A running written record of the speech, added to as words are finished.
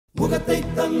முகத்தை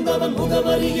தந்தவன்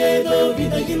முகவரியேதோ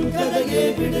விதையின் கதையே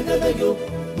விடுகதையோ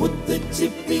முத்து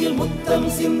சிப்பியில் முத்தம்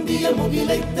சிந்திய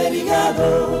முகிலை தெரியாதோ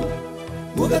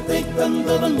முகத்தை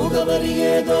தந்தவன்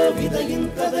முகவரியேதோ விதையின்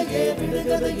கதையே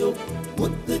விடுகதையோ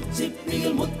முத்து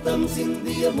சிப்பியில் முத்தம்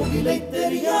சிந்திய முகிலை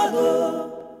தெரியாதோ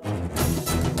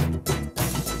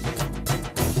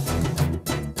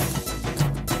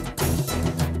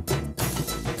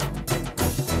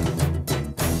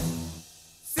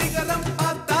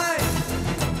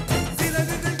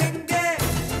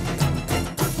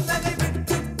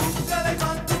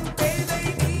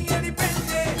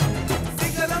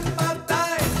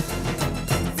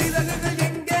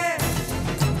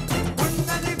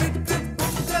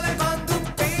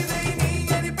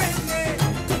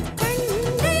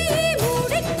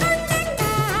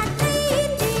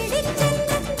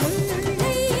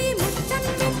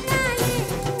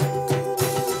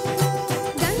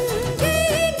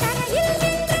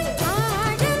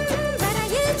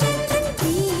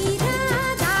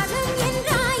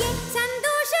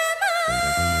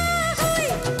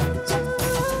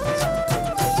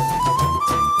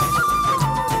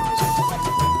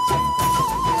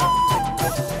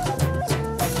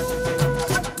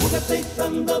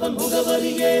தந்தவன்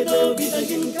முகவரியேதோ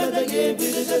விதையின் கதையே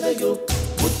விடுகதையோ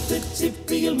முத்து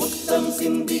சிப்பியில் முத்தம்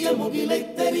சிந்திய முகிலை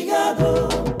தெரியாதோ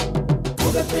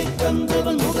முகத்தை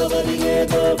தந்தவன்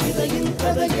முகவரியேதோ விதையின்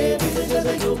கதையே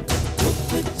விடுகதையோ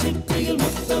முத்து சிப்பியில்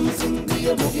முத்தம்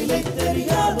சிந்திய முகிலை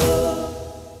தெரியாதோ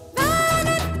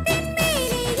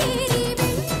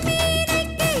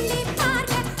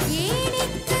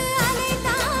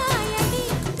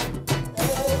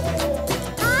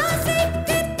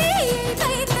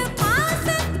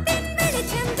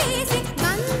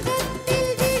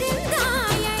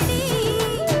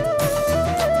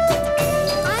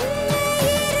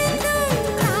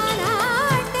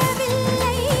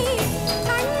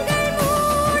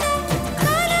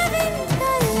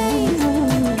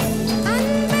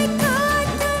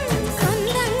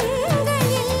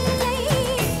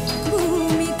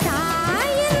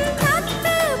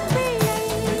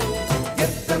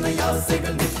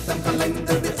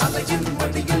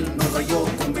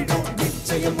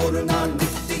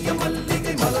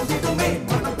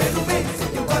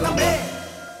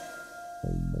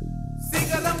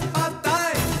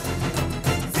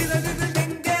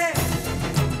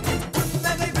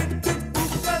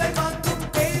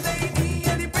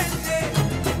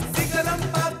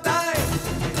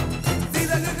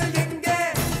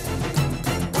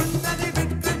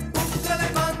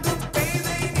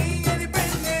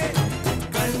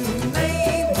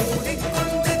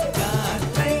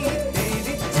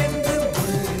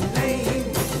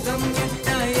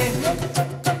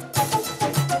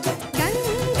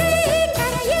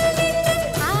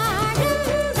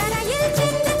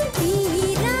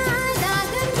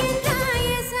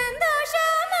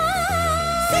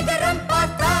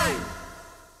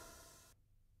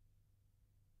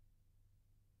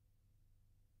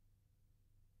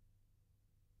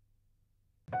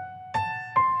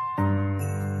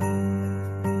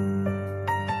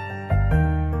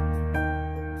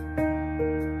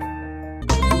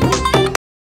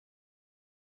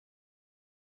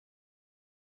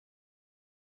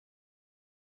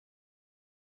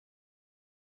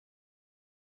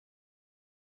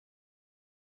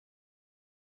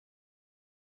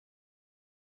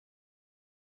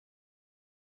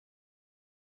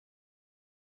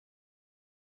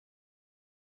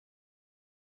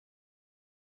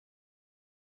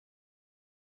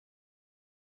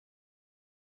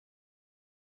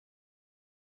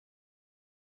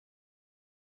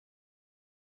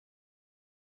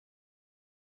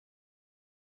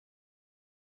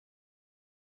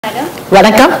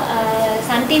வணக்கம்.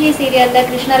 சன் டிவி சீரியல்ல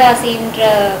கிருஷ்ணராசின்ற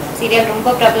சீரியல் ரொம்ப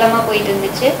பிரபலமா போயிட்டு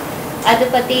இருந்துச்சு. அது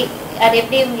பத்தி அது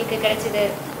எப்படி உங்களுக்கு கிடைச்சது?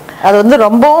 அது வந்து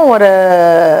ரொம்பவும் ஒரு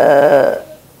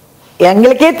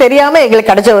எங்களுக்கே தெரியாம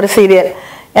எங்களுக்கு கிடைச்ச ஒரு சீரியல்.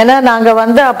 ஏன்னா நாங்கள்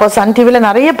வந்து அப்போ சன் டிவியில்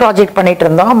நிறைய ப்ராஜெக்ட் பண்ணிட்டு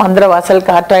இருந்தோம். மந்திரவாசல்,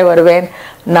 காற்றாய் வருவேன்,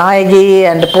 நாயகி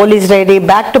and police ரைடி,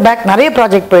 back to back நிறைய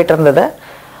ப்ராஜெக்ட் போயிட்டு இருந்தது.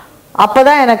 அப்போ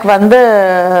தான் எனக்கு வந்து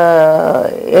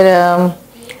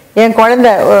என்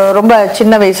குழந்தை ரொம்ப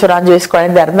சின்ன வயசு, ஒரு 5 வயசு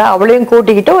குழந்தை இருந்தா, அவளையும்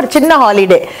கூட்டிக்கிட்டு ஒரு சின்ன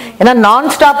ஹாலிடே, ஏன்னா நான்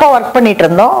ஸ்டாப்பாக ஒர்க் பண்ணிட்டு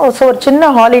இருந்தோம். ஸோ ஒரு சின்ன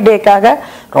ஹாலிடேக்காக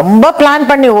ரொம்ப பிளான்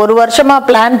பண்ணி, ஒரு வருஷமா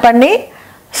பிளான் பண்ணி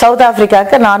சவுத்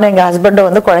ஆஃப்ரிக்காவுக்கு நானும் எங்கள் ஹஸ்பண்டும்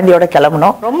வந்து குழந்தையோட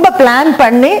கிளம்புனோம். ரொம்ப பிளான்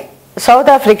பண்ணி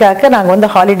சவுத் ஆஃப்ரிக்காவுக்கு நாங்கள் வந்து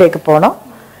ஹாலிடேக்கு போனோம்.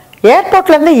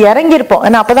 ஏர்போர்ட்லேருந்து இறங்கியிருப்போம்,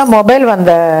 ஏன்னா அப்போ தான் மொபைல்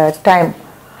வந்த டைம்.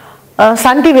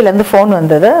 சன் டிவிலேருந்து ஃபோன்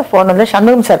வந்தது. ஃபோன் வந்து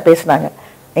சண்முகம் சார் பேசினாங்க.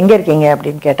 எங்கே இருக்கீங்க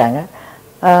அப்படின்னு கேட்டாங்க.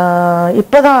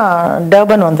 இப்போ தான்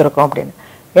டர்பன் வந்திருக்கோம் அப்படின்னு.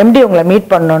 எம்டி உங்களை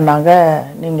மீட் பண்ணணுன்னாங்க,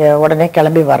 நீங்கள் உடனே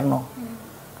கிளம்பி வரணும்.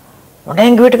 உடனே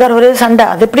எங்கள் வீட்டுக்காரர் ஒரே சண்டை,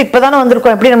 அது எப்படி இப்போ தானே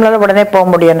வந்திருக்கோம், எப்படி நம்மளால உடனே போக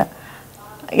முடியும்னு.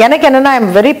 எனக்கு என்னென்னா, I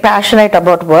am very passionate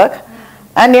about work.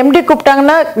 And empty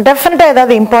கூப்பிட்டாங்கன்னா டெஃபினட்டாக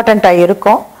ஏதாவது இம்பார்ட்டண்ட்டாக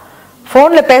இருக்கும்.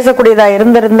 ஃபோனில் பேசக்கூடியதாக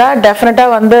இருந்திருந்தால்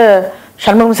டெஃபினட்டாக வந்து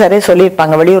சண்முகம் சாரே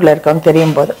சொல்லியிருப்பாங்க வெளியூரில் இருக்கோன்னு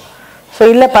தெரியும் போது. ஸோ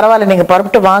இல்லை பரவாயில்ல நீங்கள்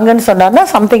புறப்பட்டு வாங்கன்னு சொன்னார்னா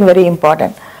சம்திங் வெரி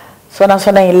இம்பார்ட்டன்ட். ஸோ நான்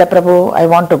சொன்னேன், இல்லை பிரபு, I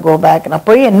want to go back, நான்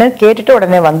போய் என்ன கேட்டுட்டு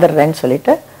உடனே வந்துடுறேன்னு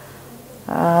சொல்லிட்டு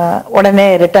உடனே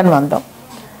ரிட்டர்ன் வந்தோம்.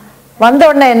 வந்த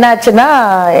உடனே என்ன ஆச்சுன்னா,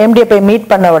 எம்டியை போய்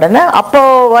மீட் பண்ண உடனே அப்போ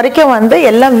வரைக்கும் வந்து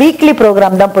எல்லாம் வீக்லி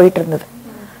ப்ரோக்ராம் தான் போயிட்டு இருந்தது.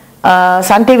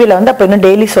 சன் டிவியில் வந்து அப்போ இன்னும்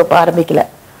டெய்லி சோப் ஆரம்பிக்கல.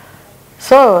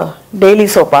 ஸோ டெய்லி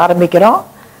சோப் ஆரம்பிக்கிறோம்.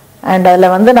 அண்ட்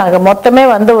அதில் வந்து நாங்கள் மொத்தமே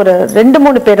வந்து ஒரு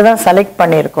 2-3 பேர் தான் செலக்ட்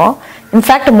பண்ணியிருக்கோம்.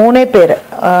 இன்ஃபேக்ட் 3 பேர்,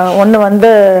 ஒன்று வந்து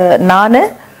நான்,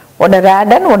 ஒன்று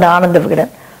ரேடன், ஒன்று ஆனந்த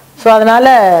விகடன். ஸோ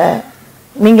அதனால்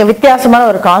நீங்கள் வித்தியாசமான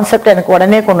ஒரு கான்செப்ட் எனக்கு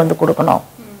உடனே கொண்டு வந்து கொடுக்கணும்,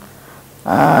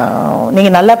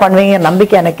 நீங்கள் நல்லா பண்ணுவீங்க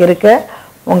நம்பிக்கை எனக்கு இருக்குது,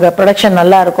 உங்கள் ப்ரொடக்ஷன்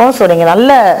நல்லா இருக்கும், ஸோ நீங்கள்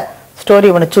நல்ல ஸ்டோரி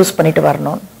ஒன்று சூஸ் பண்ணிட்டு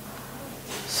வரணும்.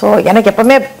 ஸோ எனக்கு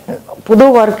எப்போவுமே புது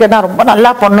ஒர்க்கு நான் ரொம்ப நல்லா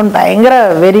பண்ணணும்னு பயங்கர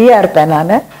வெறியாக இருப்பேன்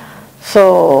நான். ஸோ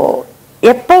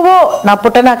எப்போவோ நான்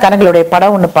புட்டனா கனகளுடைய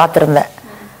படம் ஒன்று பார்த்துருந்தேன்.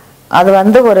 அது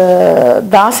வந்து ஒரு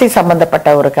தாசி சம்மந்தப்பட்ட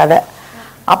ஒரு கதை.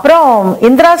 அப்புறம்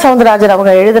இந்திரா சவுந்தரராஜன்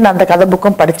அவங்க எழுதின அந்த கதை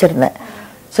புக்கும் படிச்சிருந்தேன்.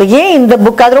 ஸோ ஏன் இந்த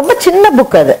புக், அது ரொம்ப சின்ன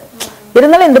புக், அது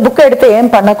இருந்தாலும் இந்த புக்கை எடுத்து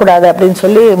ஏன் பண்ணக்கூடாது அப்படின்னு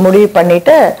சொல்லி முடிவு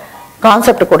பண்ணிட்டு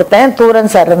கான்செப்ட் கொடுத்தேன்.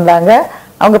 தூரன் சார் இருந்தாங்க,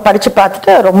 அவங்க படித்து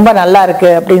பார்த்துட்டு ரொம்ப நல்லா இருக்கு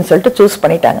அப்படின்னு சொல்லிட்டு சூஸ்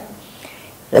பண்ணிட்டாங்க.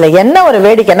 இதில் என்ன ஒரு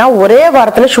வேடிக்கைன்னா, ஒரே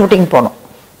வாரத்தில் ஷூட்டிங் போகணும்.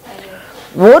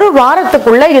 ஒரு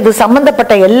வாரத்துக்குள்ள இது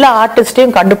சம்பந்தப்பட்ட எல்லா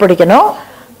ஆர்டிஸ்டையும் கண்டுபிடிக்கணும்,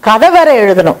 கதை வேற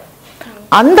எழுதணும்.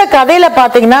 அந்த கதையில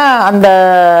பாத்தீங்கன்னா அந்த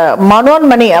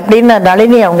மனோன்மணி அப்படின்னு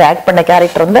நளினி அவங்க ஆக்ட் பண்ண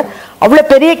கேரக்டர் வந்து அவ்வளவு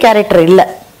பெரிய கேரக்டர் இல்லை.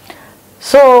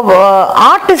 ஸோ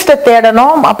ஆர்டிஸ்டை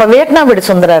தேடணும். அப்போ வேட்னா வீடு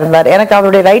சுந்தரா இருந்தார். எனக்கு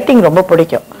அவருடைய ரைட்டிங் ரொம்ப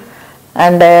பிடிக்கும்.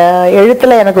 அண்ட்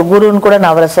எழுத்துல எனக்கு குருன்னு கூட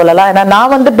நான் அவரை சொல்லலாம். ஏன்னா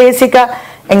நான் வந்து பேசிக்கா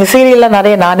எங்க சீரியல்ல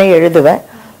நிறைய நானே எழுதுவேன்.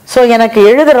 ஸோ எனக்கு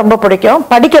எழுத ரொம்ப பிடிக்கும்,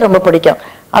 படிக்க ரொம்ப பிடிக்கும்.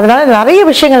 அதனால நிறைய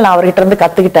விஷயங்கள் நான் அவர்கிட்ட இருந்து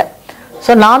கத்துக்கிட்டேன்.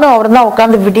 ஸோ நானும் அவர் தான்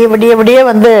உட்காந்து விடிய விடிய விடிய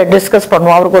வந்து டிஸ்கஸ்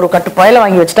பண்ணுவோம். அவருக்கு ஒரு கட்டு புயலை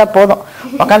வாங்கி வச்சுட்டா போதும்,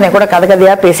 உட்காந்து என் கூட கதை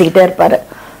கதையா பேசிக்கிட்டே இருப்பாரு.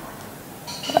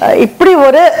 இப்படி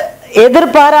ஒரு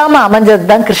எதிர்பாராம அமைஞ்சது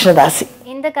தான் கிருஷ்ணதாசி.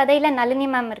 இந்த கதையில நளினி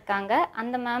மேம் இருக்காங்க.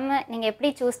 அந்த மேம் நீங்க எப்படி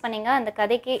சூஸ் பண்ணீங்க? அந்த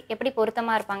கதைக்கு எப்படி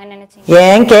பொருத்தமா இருப்பாங்கன்னு நினைச்சீங்க?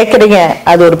 ஏன் கேக்குறீங்க,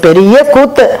 அது ஒரு பெரிய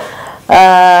கூத்து.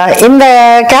 இந்த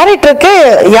கேரக்டருக்கு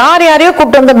யார் யாரையோ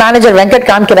கூப்பிட்டு வந்து மேனேஜர்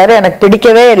வெங்கட் காமிக்கிறாரு. எனக்கு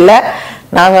பிடிக்கவே இல்லை.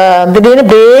 நான் திடீர்னு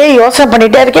இப்படியே யோசனை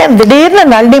பண்ணிட்டே இருக்கேன். திடீர்னு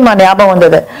நளினிமா ஞாபகம்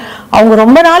வந்தது. அவங்க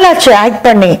ரொம்ப நாள் ஆச்சு ஆக்ட்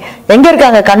பண்ணி, எங்க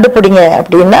இருக்காங்க கண்டுபிடிங்க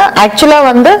அப்படின்னா. ஆக்சுவலா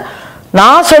வந்து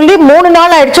நான் சொல்லி 3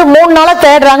 நாள் ஆயிடுச்சு. 3 நாளா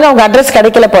தேடுறாங்க, அவங்க அட்ரஸ்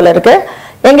கிடைக்கல போல இருக்கு.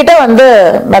 என்கிட்ட வந்து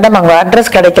மேடம் அவங்க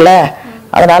அட்ரஸ் கிடைக்கல,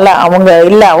 அதனால அவங்க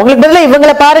இல்ல, அவங்களுக்கு பதிலாக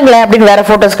இவங்களை பாருங்களேன் அப்படின்னு வேற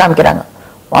போட்டோஸ் காமிக்கிறாங்க.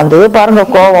 வந்து பாருங்க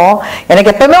கோவம்.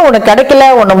 எனக்கு எப்பவுமே ஒண்ணு கிடைக்கல,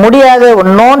 ஒண்ணு முடியாது,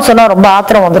 ஒன்னோன்னு சொன்னா ரொம்ப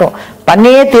ஆத்திரம் வந்துடும்,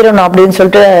 பண்ணியே தீரணும் அப்படின்னு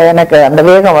சொல்லிட்டு எனக்கு அந்த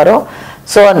வேகம் வரும்.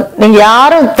 ஸோ நீங்க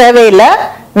யாரும் தேவையில்லை,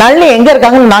 நளினி எங்க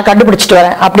இருக்காங்கன்னு நான் கண்டுபிடிச்சிட்டு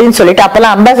வரேன் அப்படின்னு சொல்லிட்டு,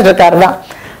 அப்பெல்லாம் அம்பாசிடர் கார் தான்.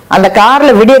 அந்த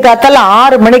கார்ல விடிய காத்தால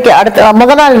 6 மணிக்கு, அடுத்த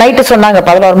முதல் நாள் நைட்டு சொன்னாங்க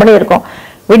 11 மணி இருக்கும்.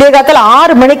 விடிய காத்தால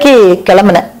 6 மணிக்கு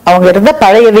கிளம்புனேன் அவங்க இருந்த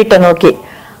பழைய வீட்டை நோக்கி.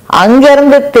 அங்க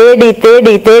இருந்து தேடி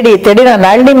தேடி தேடி தேடி நான்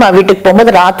நளினிமா வீட்டுக்கு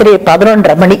போகும்போது ராத்திரி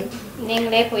 11:30 மணி.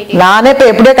 நானே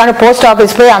போய் எப்படியோ போஸ்ட்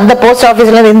ஆபீஸ் போய் அந்த போஸ்ட்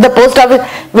ஆபீஸ்ல இருந்து இந்த போஸ்ட் ஆபீஸ்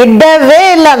விடவே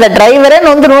இல்லை. அந்த டிரைவரே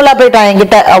நொந்து நூலா போயிட்டான்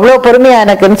என்கிட்ட, அவ்வளவு பொறுமையா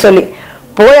எனக்குன்னு சொல்லி.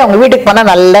 போய் அவங்க வீட்டுக்கு போனா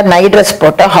நல்ல நைட் ட்ரெஸ்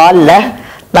போட்ட ஹால்ல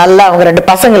நல்லா அவங்க 2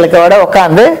 பசங்களுக்கோட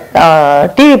உட்காந்து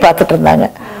டிவி பார்த்துட்டு இருந்தாங்க.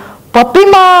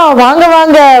 பப்பிமா வாங்க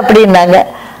வாங்க அப்படின்னாங்க.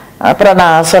 அப்புறம்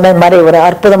நான் சொன்ன மாதிரி ஒரு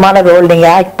அற்புதமான ரோல் நீங்க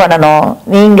ஆக்ட் பண்ணணும்,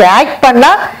 நீங்க ஆக்ட்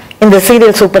பண்ணா இந்த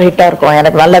சீரியல் சூப்பர் ஹிட்டா இருக்கும்,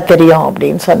 எனக்கு நல்லா தெரியும்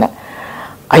அப்படின்னு சொன்னேன்.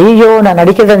 ஐயோ நான்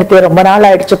நடிக்கிறது எனக்கு ரொம்ப நாள்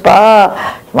ஆயிடுச்சுப்பா,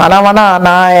 வேணா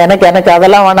நான் எனக்கு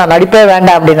அதெல்லாம் வேணாம், நடிப்பே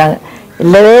வேண்டாம் அப்படின்னாங்க.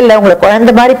 இல்லவே இல்லை, உங்களை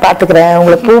குழந்தை மாதிரி பாத்துக்கிறேன்,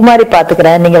 உங்களை பூ மாதிரி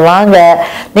பாத்துக்கிறேன், நீங்க வாங்க,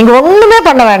 நீங்க ஒண்ணுமே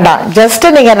பண்ண வேண்டாம், ஜஸ்ட்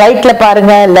நீங்க ரைட்ல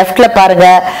பாருங்க லெஃப்ட்ல பாருங்க,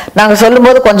 நாங்க சொல்லும்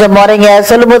போது கொஞ்சம் முறைங்க,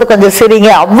 சொல்லும் போது கொஞ்சம் சிரிங்க,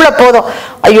 அவ்வளவு போதும்.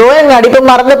 ஐயோ எங்க நடிப்பு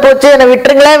மறந்து போச்சு, என்ன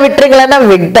விட்டுருங்களேன்னா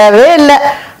விடவே இல்லை.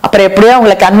 அப்புறம் எப்படியோ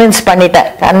உங்களை கன்வின்ஸ் பண்ணிட்டேன்.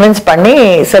 கன்வின்ஸ் பண்ணி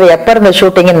சரி எப்ப இருந்த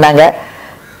ஷூட்டிங்னாங்க.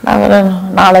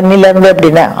 நாளன்னில இருந்து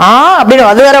அப்படின்னா அப்படின்னு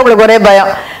அது வேற உங்களுக்கு ஒரே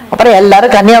பயம். அப்புறம்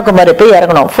எல்லாரும் கன்னியாகுமரி போய்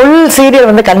இறங்கணும். ஃபுல் சீரியல்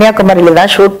வந்து கன்னியாகுமரியில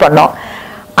தான் ஷூட் பண்ணோம்.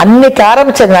 அன்னைக்கு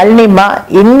ஆரம்பிச்ச நளினிமா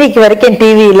இன்னைக்கு வரைக்கும்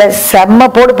டிவியில செம்ம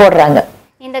போடுறாங்க.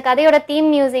 இந்த கதையோட தீம்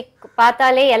மியூசிக்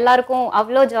பார்த்தாலே எல்லாருக்கும்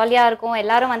அவ்வளோ ஜாலியா இருக்கும்.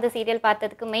 எல்லாரும் வந்து சீரியல்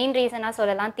பார்த்ததுக்கு மெயின் ரீசனா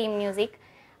சொல்லலாம் தீம் மியூசிக்.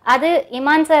 அது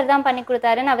இமான் சார் தான் பண்ணி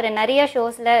கொடுத்தாருன்னு அவர் நிறைய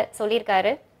ஷோஸ்ல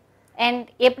சொல்லியிருக்காரு. அண்ட்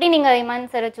எப்படி நீங்கள்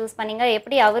இமான் சாரை சூஸ் பண்ணீங்க,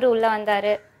 எப்படி அவர் உள்ளே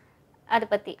வந்தார், அதை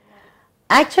பற்றி?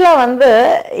 ஆக்சுவலாக வந்து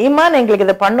இமான் எங்களுக்கு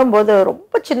இதை பண்ணும்போது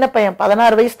ரொம்ப சின்ன பையன்,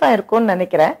 16 வயசு தான் இருக்கும்னு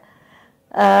நினைக்கிறேன்.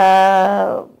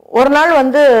 ஒரு நாள்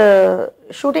வந்து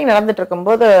ஷூட்டிங் நடந்துட்டு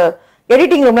இருக்கும்போது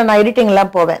எடிட்டிங் ரூமில் நான்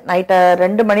எடிட்டிங்லாம் போவேன். நைட்டு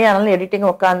 2 மணி ஆனாலும்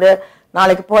எடிட்டிங் உட்காந்து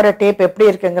நாளைக்கு போகிற டேப் எப்படி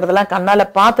இருக்குங்கிறதெல்லாம் கண்ணால்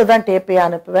பார்த்து தான் டேப்பே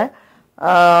அனுப்புவேன்.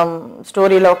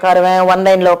 ஸ்டோரியில் உட்காருவேன்,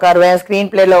 ஒன்லைனில் உட்காருவேன்,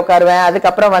 ஸ்க்ரீன் பிளேயில் உட்காருவேன்.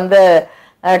 அதுக்கப்புறம் வந்து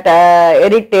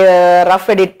எடிட், ரஃப்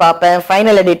எடிட் பார்ப்பேன்,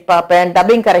 ஃபைனல் எடிட் பார்ப்பேன்,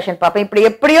 டப்பிங் கரெக்ஷன் பார்ப்பேன். இப்படி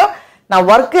எப்படியோ நான்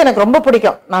ஒர்க்கு எனக்கு ரொம்ப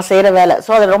பிடிக்கும், நான் செய்கிற வேலை.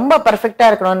 ஸோ அது ரொம்ப பர்ஃபெக்டாக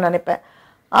இருக்கணும்னு நினைப்பேன்.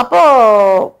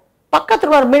 அப்போது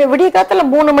பக்கத்தில் விடிய காலத்தில்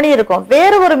 3 மணி இருக்கும்,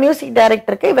 வேறு ஒரு மியூசிக்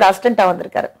டைரக்டருக்கு இவர் அசிஸ்டண்ட்டாக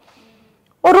வந்திருக்காரு.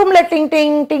 ஒரு ரூமில் டிங்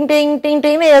டிங் டிங் டிங் டிங்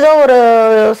டிங்னு ஏதோ ஒரு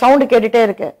சவுண்டு கேட்டுகிட்டே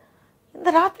இருக்கு. இந்த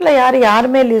ராத்திரில்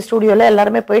யாருமே இல்லையே ஸ்டூடியோவில்,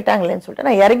 எல்லாருமே போயிட்டாங்களேன்னு சொல்லிட்டு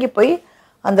நான் இறங்கி போய்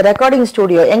அந்த ரெக்கார்டிங்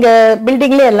ஸ்டூடியோ எங்கள்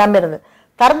பில்டிங்லேயே எல்லாமே இருந்தது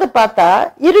திறந்து பார்த்தா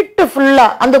இருட்டு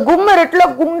ஃபுல்லாக. அந்த இருட்டுல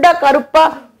குண்டா கருப்பா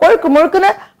கொழுக்கு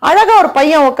முழுக்குன்னு அழகா ஒரு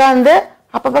பையன் உட்காந்து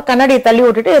அப்பப்போ கண்ணாடியை தள்ளி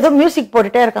விட்டுட்டு ஏதோ மியூசிக்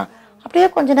போட்டுட்டே இருக்கான். அப்படியே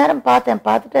கொஞ்ச நேரம்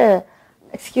பார்த்துட்டு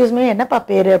எக்ஸ்கியூஸ் மீ என்னப்பா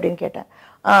பேர் அப்படின்னு கேட்டேன்.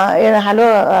 ஹலோ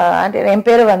ஆண்டி, என்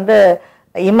பேர் வந்து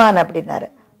இமான் அப்படின்னாரு.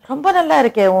 ரொம்ப நல்லா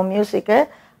இருக்கே உன் மியூசிக்கு,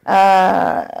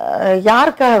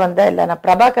 யாருக்காக வந்த? இல்லை நான்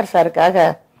பிரபாகர் சாருக்காக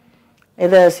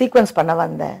இதை சீக்வன்ஸ் பண்ண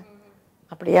வந்தேன்.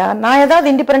 அப்படியா, நான்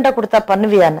ஏதாவது இண்டிபெண்ட்டாக கொடுத்தா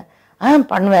பண்ணுவியான்னு?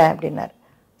 பண்ணுவேன் அப்படின்னாரு.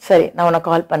 சரி நான் உன்னை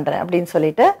கால் பண்ணுறேன் அப்படின்னு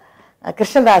சொல்லிட்டு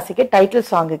கிருஷ்ணதாசிக்கு டைட்டில்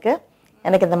சாங்குக்கு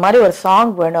எனக்கு இந்த மாதிரி ஒரு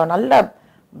சாங் வேணும், நல்ல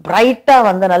பிரைட்டாக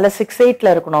வந்து நல்ல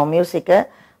 6/8 இருக்கணும், மியூசிக்கு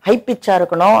ஹை பிச்சாக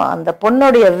இருக்கணும், அந்த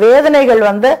பொண்ணுடைய வேதனைகள்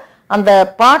வந்து அந்த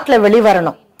பாட்டில்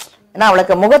வெளிவரணும். ஏன்னா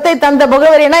அவளுக்கு முகத்தை தந்த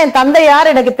முகவரினா என் தந்தை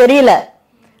யார் எனக்கு தெரியல.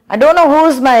 I don't know who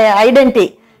is my identity.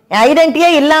 என் ஐடென்டிட்டியே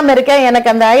இல்லாமல் இருக்கேன்,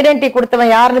 எனக்கு அந்த ஐடென்டிட்டி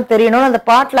கொடுத்தவன் யாருன்னு தெரியணும்னு அந்த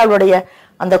பாட்டில் அவளுடைய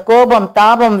அந்த கோபம்,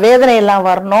 தாபம், வேதனை எல்லாம்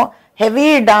வரணும். ஹெவி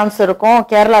டான்ஸ் இருக்கும்,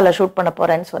 கேரளாவில் ஷூட் பண்ண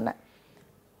போறேன்னு சொன்னேன்.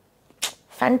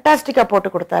 ஃபேண்டாஸ்டிக்காக போட்டு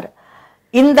கொடுத்தாரு.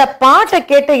 இந்த பாட்டை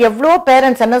கேட்டு எவ்வளோ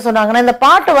பேரண்ட்ஸ் என்ன சொன்னாங்கன்னா, இந்த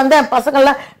பாட்டு வந்து என்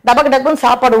பசங்கள்லாம் டபக்கு டக்குன்னு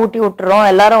சாப்பாடு ஊட்டி விட்டுறோம்,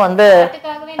 எல்லாரும் வந்து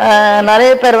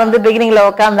நிறைய பேர் வந்து பிகினிங்ல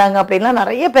உட்காந்தாங்க அப்படின்லாம்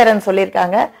நிறைய பேரண்ட்ஸ்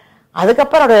சொல்லியிருக்காங்க.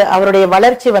 அதுக்கப்புறம் அவருடைய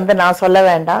வளர்ச்சி வந்து நான் சொல்ல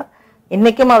வேண்டாம்.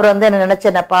 இன்னைக்கும் அவர் வந்து என்ன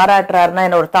நினைச்சு என்ன பாராட்டுறாருன்னா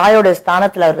என்ன ஒரு தாயோடைய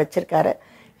ஸ்தானத்தில் அவர் வச்சிருக்காரு.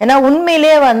 ஏன்னா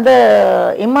உண்மையிலேயே வந்து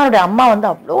இம்மானுடைய அம்மா வந்து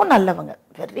அவ்வளோ நல்லவங்க,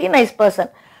 வெரி நைஸ்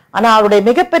பர்சன். ஆனால் அவருடைய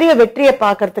மிகப்பெரிய வெற்றியை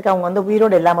பார்க்கறதுக்கு அவங்க வந்து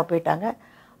உயிரோடு இல்லாமல் போயிட்டாங்க.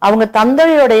 அவங்க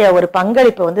தந்தையுடைய ஒரு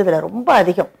பங்களிப்பு வந்து இதில் ரொம்ப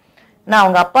அதிகம். ஏன்னா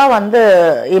அவங்க அப்பா வந்து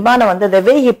இமானை வந்து த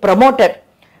வே ஹி ப்ரமோட்டட்.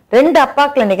 2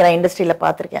 அப்பாக்கள் இன்னைக்கு நான் இண்டஸ்ட்ரியில்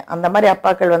பார்த்துருக்கேன். அந்த மாதிரி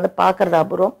அப்பாக்கள் வந்து பார்க்கறது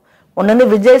அபூர்வம். ஒன்று வந்து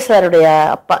விஜய் சாருடைய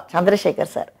அப்பா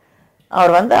சந்திரசேகர் சார்,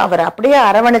 அவர் வந்து அவரை அப்படியே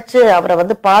அரவணைச்சு அவரை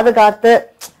வந்து பாதுகாத்து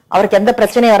அவருக்கு எந்த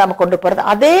பிரச்சனையும் வராமல் கொண்டு போகிறது.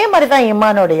 அதே மாதிரி தான்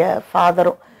இமானுடைய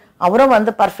ஃபாதரும், அவரும்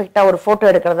வந்து பர்ஃபெக்டாக ஒரு ஃபோட்டோ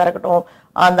எடுக்கிறதா இருக்கட்டும்,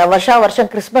 அந்த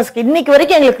வருஷம் கிறிஸ்மஸ்க்கு இன்னைக்கு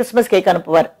வரைக்கும் எங்களுக்கு கிறிஸ்மஸ் கேக்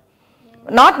அனுப்புவார்.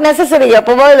 நாட் நெசசரி,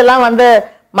 எப்போவோ இதெல்லாம் வந்து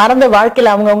மறந்து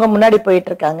வாழ்க்கையில் அவங்கவுங்க முன்னாடி போயிட்டு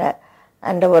இருக்காங்க.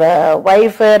 அண்ட் ஒரு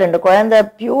ஒய்ஃபு, 2 குழந்தை,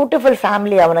 பியூட்டிஃபுல்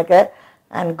ஃபேமிலி அவனுக்கு.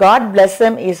 And God plus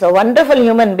him, is a wonderful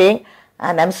human being.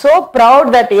 And I'm so proud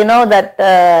that you know that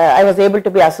I was able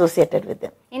to be associated with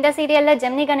him. இந்த சீரியல்ல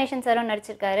ஜெமினி கணேசன் சாரும்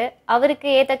நடிச்சிருக்காரு. அவருக்கு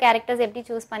ஏத்த கேரக்டர்ஸ் எப்படி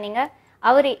சூஸ் பண்ணீங்க?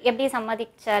 அவர் எப்படி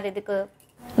சம்மதிச்சார் இதுக்கு?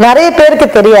 நிறைய பேருக்கு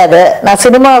தெரியாது, நான்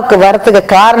சினிமாவுக்கு வரதுக்கு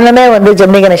காரணமே வந்து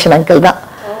ஜெமினி கணேசன் அங்கிள் தான்.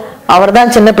 அவர்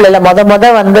தான் சின்ன பிள்ளைல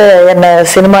முத வந்து என்ன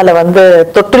சினிமாவில் வந்து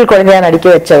தொட்டில் குழந்தையா நடிக்க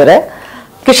வச்சவர்.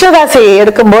 கிருஷ்ணதாசி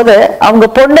எடுக்கும்போது அவங்க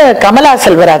பொண்ணு கமலா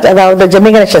செல்வராஜ், அதாவது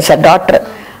ஜெமினி கணேசன் சார் டாக்டர்,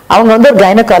 அவங்க வந்து ஒரு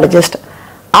கைனகாலஜிஸ்ட்.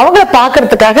 அவங்கள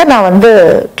பார்க்கறதுக்காக நான் வந்து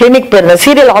கிளினிக் போயிருந்தேன்.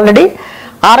 சீரியல் ஆல்ரெடி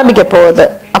ஆரம்பிக்க போகுது.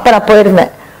 அப்போ நான்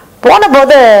போயிருந்தேன். போன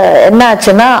போது என்ன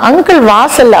ஆச்சுன்னா, அங்கிள்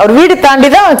வாசல், அவர் வீடு தாண்டி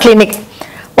தான் கிளினிக்,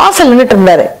 வாசல் நின்றுட்டு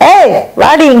இருந்தாரு. ஏய்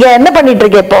வாடி, இங்க என்ன பண்ணிட்டு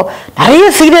இருக்கேன்? இப்போ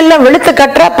நிறைய சீரியல்லாம் வெளுத்து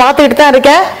கட்டுற பார்த்துக்கிட்டு தான்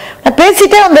இருக்கேன். நான்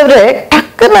பேசிட்டே வந்தவரு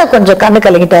டக்குன்னு கொஞ்சம் கண்ணு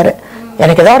கலங்கிட்டாரு.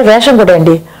 எனக்கு ஏதாவது ஒரு வேஷம் கூட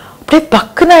வேண்டி அப்படியே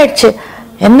பக்குன்னு ஆயிடுச்சு.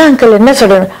 என்ன அங்கிள் என்ன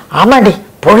சொல்றேன்? ஆமாண்டி,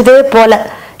 பொழுதே போல,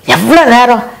 எவ்வளோ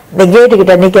நேரம் இந்த கேட்டு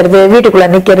கிட்ட நிக்கிறது, வீட்டுக்குள்ள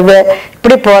நிக்கிறது,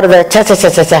 இப்படி போறது,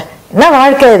 சே என்ன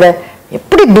வாழ்க்கை இது,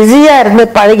 எப்படி பிஸியா இருந்து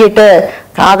பழகிட்டு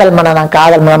காதல்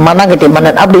மன்னன் மண்ணாங்கட்டி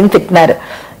மன்னன் அப்படின்னு திட்டினாரு.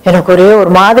 எனக்கு ஒரே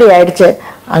ஒரு மாதிரி ஆயிடுச்சு.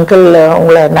 அங்கிள்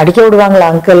உங்களை நடிக்க விடுவாங்களா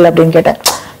அங்கிள் அப்படின்னு கேட்டேன்.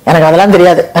 எனக்கு அதெல்லாம்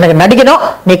தெரியாது, எனக்கு நடிக்கணும்,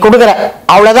 நீ கொடுக்குற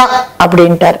அவ்வளவுதான்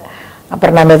அப்படின்ட்டார்.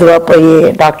 அப்புறம் நான் மெதுவா போய்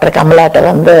டாக்டர் கமலாட்ட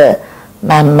வந்து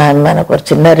மேம் எனக்கு ஒரு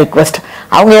சின்ன ரிக்வெஸ்ட்.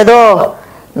 அவங்க ஏதோ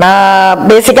நான்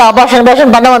பேசிக்கா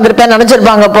அபாஷன் பண்ண வந்திருப்பேன்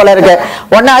நினைச்சிருப்பாங்க போல இருக்கு.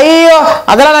 உடனே ஐயோ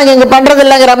அதெல்லாம் நாங்க இங்க பண்றது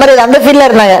இல்லைங்கிற மாதிரி அந்த ஃபீல்ல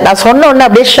இருந்தாங்க. நான் சொன்ன உடனே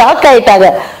அப்படியே ஷாக் ஆயிட்டாங்க.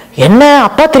 என்ன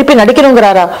அப்பா திருப்பி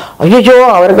நடிக்கணுங்கிறாரா? ஐயோ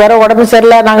அவருக்கு வேற உடம்பு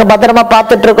சரியில்லை, நாங்க பத்திரமா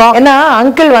பார்த்துட்டு இருக்கோம். ஏன்னா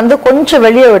அங்கிள் வந்து கொஞ்சம்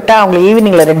வெளியே விட்டா அவங்களுக்கு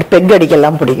ஈவினிங்ல 2 பெக்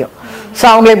அடிக்கலாம் பிடிக்கும். ஸோ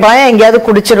அவங்களுக்கு பயம் எங்கேயாவது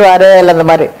குடிச்சிருவாரு இல்லை அந்த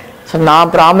மாதிரி. ஸோ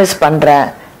நான் ப்ராமிஸ் பண்ணுறேன்,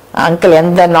 அங்கிள்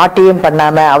எந்த நாட்டியும்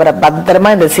பண்ணாமல் அவரை பத்திரமா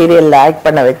இந்த சீரியலில் ஆக்ட்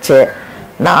பண்ண வச்சு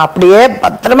நான் அப்படியே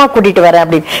பத்திரமா கூட்டிகிட்டு வரேன்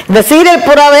அப்படின்னு. இந்த சீரியல்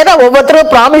பூராவே தான்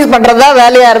ஒவ்வொருத்தரும் ப்ராமிஸ் பண்ணுறது தான்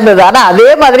வேலையாக இருந்தது. ஆனால் அதே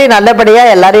மாதிரி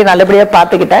நல்லபடியாக எல்லாரையும் நல்லபடியாக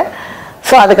பார்த்துக்கிட்டேன்.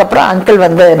 ஸோ அதுக்கப்புறம் அங்கிள்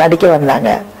வந்து நடிக்க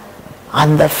வந்தாங்க.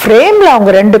 அந்த ஃப்ரேமில்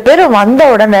அவங்க 2 பேரும் வந்த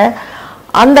உடனே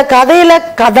அந்த கதையில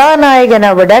கதாநாயகனை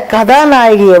விட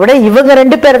கதாநாயகியை விட இவங்க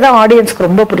 2 பேர் தான் ஆடியன்ஸ்க்கு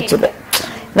ரொம்ப பிடிச்சது.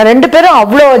 இந்த 2 பேரும்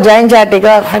அவ்வளோ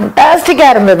ஜெயஞ்சாட்டிக்கா ஃபேண்டாஸ்டிக்கா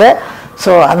இருந்தது.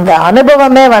 ஸோ அந்த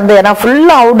அனுபவமே வந்து ஏன்னா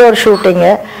ஃபுல்லாக அவுட்டோர்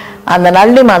ஷூட்டிங்கு. அந்த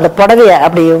நள்ளிமா அந்த புடவைய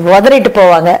அப்படி உதறிட்டு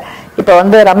போவாங்க. இப்போ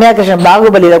வந்து ரம்யா கிருஷ்ணன்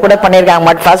பாகுபலியில கூட பண்ணியிருக்காங்க.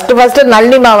 பட் ஃபர்ஸ்ட்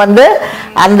நள்ளிமா வந்து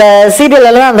அந்த சீரியல்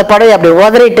எல்லாம் அந்த புடவைய அப்படி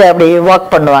உதறிட்டு அப்படி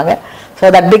வாக் பண்ணுவாங்க.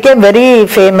 So that became very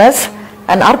famous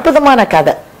and அற்புதமான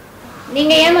கதை.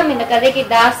 நீங்க ஏன் மேம் இந்த கதைக்கு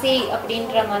தாசி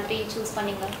அப்படின்ற மாதிரி சூஸ்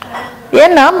பண்ணீங்க?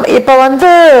 ஏன்னா இப்போ வந்து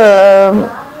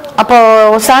அப்போ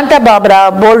சாண்டா பாப்ரா,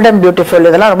 போல்ட் அண்ட் பியூட்டிஃபுல்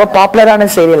இதெல்லாம் ரொம்ப பாப்புலரான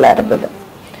சீரியலாக இருந்தது.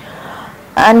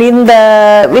 அண்ட் இந்த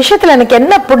விஷயத்தில் எனக்கு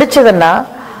என்ன பிடிச்சதுன்னா,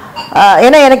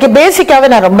 ஏன்னா எனக்கு பேசிக்காகவே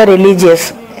நான் ரொம்ப ரிலீஜியஸ்.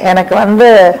 எனக்கு வந்து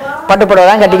பட்டுப்புடவை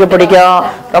தான் கட்டிக்க பிடிக்கும்.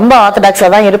 ரொம்ப ஆர்த்தடாக்ஸாக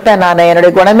தான் இருப்பேன் நான்.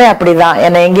 என்னுடைய குணமே அப்படி தான்.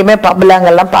 என்னை எங்கேயுமே பப்பில்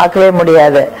அங்கெல்லாம் பார்க்கவே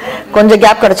முடியாது. கொஞ்சம்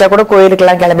கேப் கிடைச்சா கூட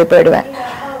கோயிலுக்கெல்லாம் கிளம்பி போயிடுவேன்.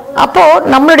 அப்போ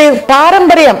நம்மளுடைய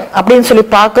பாரம்பரியம் அப்படின்னு சொல்லி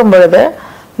பார்க்கும் பொழுது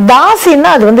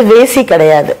தாசின்னா அது வந்து வேசி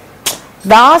கிடையாது.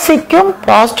 தாசிக்கும்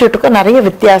ப்ராஸ்டியூட்டுக்கும் நிறைய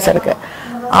வித்தியாசம் இருக்கு.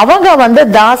 அவங்க வந்து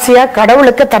தாசியா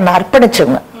கடவுளுக்கு தன்னை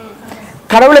அர்ப்பணிச்சவங்க.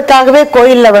 கடவுளுக்காகவே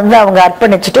கோயில்ல வந்து அவங்க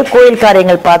அர்ப்பணிச்சுட்டு கோயில்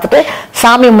காரியங்கள் பார்த்துட்டு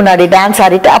சாமி முன்னாடி டான்ஸ்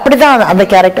ஆடிட்டு அப்படிதான் அந்த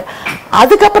கேரக்டர்.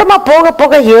 அதுக்கப்புறமா போக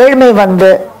போக ஏழ்மை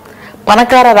வந்து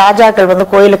பணக்கார ராஜாக்கள் வந்து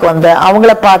கோயிலுக்கு வந்து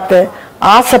அவங்கள பார்த்து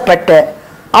ஆசைப்பட்டு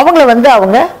அவங்கள வந்து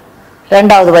அவங்க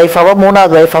 2வது வைஃபாவோ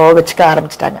 3வது வைஃபாவோ வச்சுக்க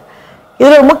ஆரம்பிச்சிட்டாங்க.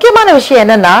 இதுல ஒரு முக்கியமான விஷயம்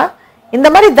என்னன்னா, இந்த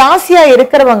மாதிரி தாசியா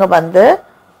இருக்கிறவங்க வந்து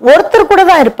ஒருத்தர் கூட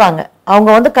தான் இருப்பாங்க. அவங்க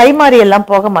வந்து கைமாறி எல்லாம்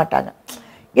போக மாட்டாங்க.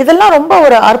 இதெல்லாம் ரொம்ப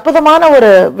ஒரு அற்புதமான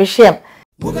ஒரு விஷயம்.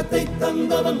 முகத்தை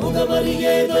தந்தவன்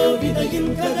முகவரியேதோ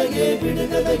விதையின் கதையே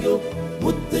விடுகதையோ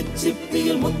முத்து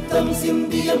சிப்பியில் முத்தம்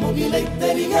சிந்திய முகிலை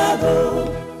தெரியாதோ.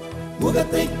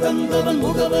 முகத்தை தந்தவன்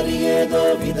முகவரியேதோ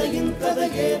விதையின்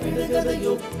கதையே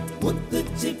விடுகதையோ முத்து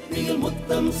சிப்பியில்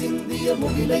முத்தம் சிந்திய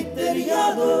முகிலை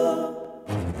தெரியாதோ.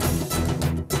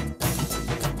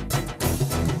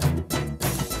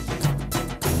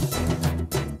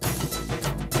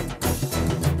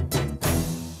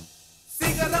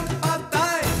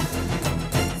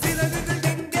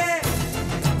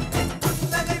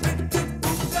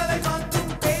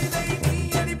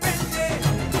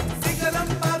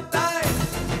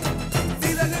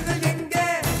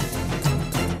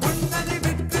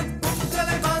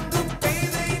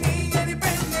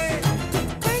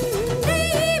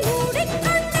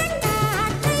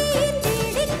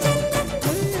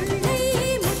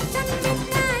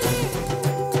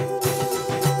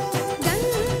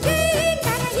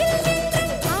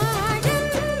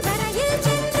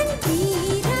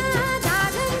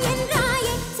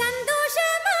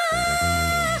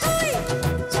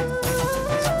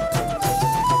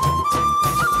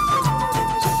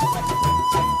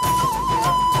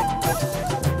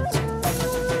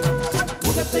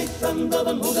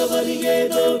 தந்தவன்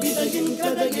முகவரியேதோ விதையின்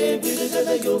கதையே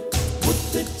விடுகதையோ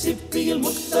முத்து சிப்பியில்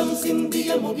முத்தம்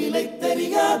சிந்திய முகிலை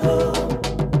தெரியாதோ.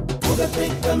 முகத்தை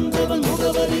தந்தவன்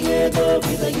முகவரியேதோ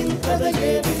விதையின்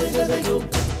கதையே விடுகதையோ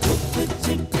முத்து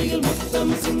சிப்பியில்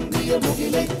முத்தம் சிந்திய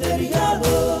முகிலை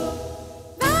தெரியாதோ.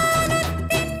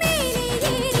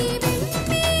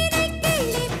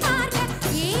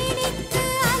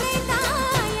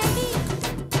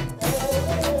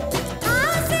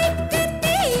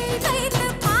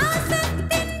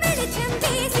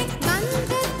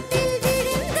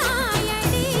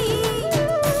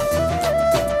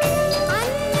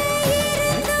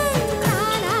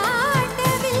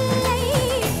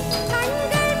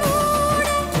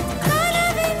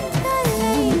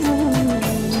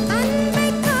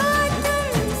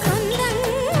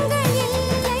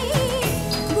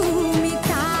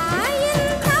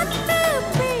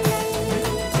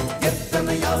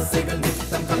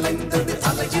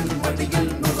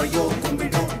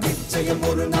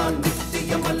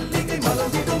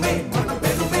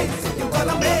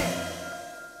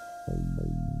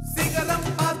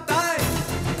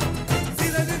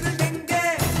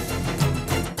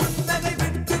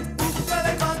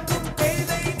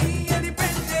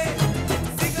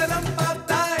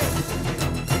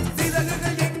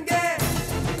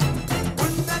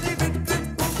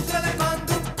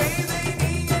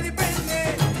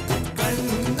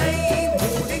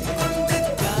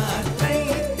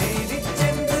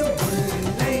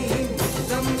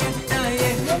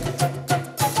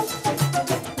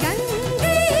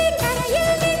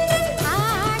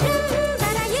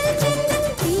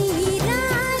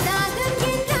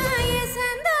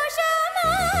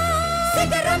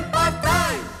 சிகரம்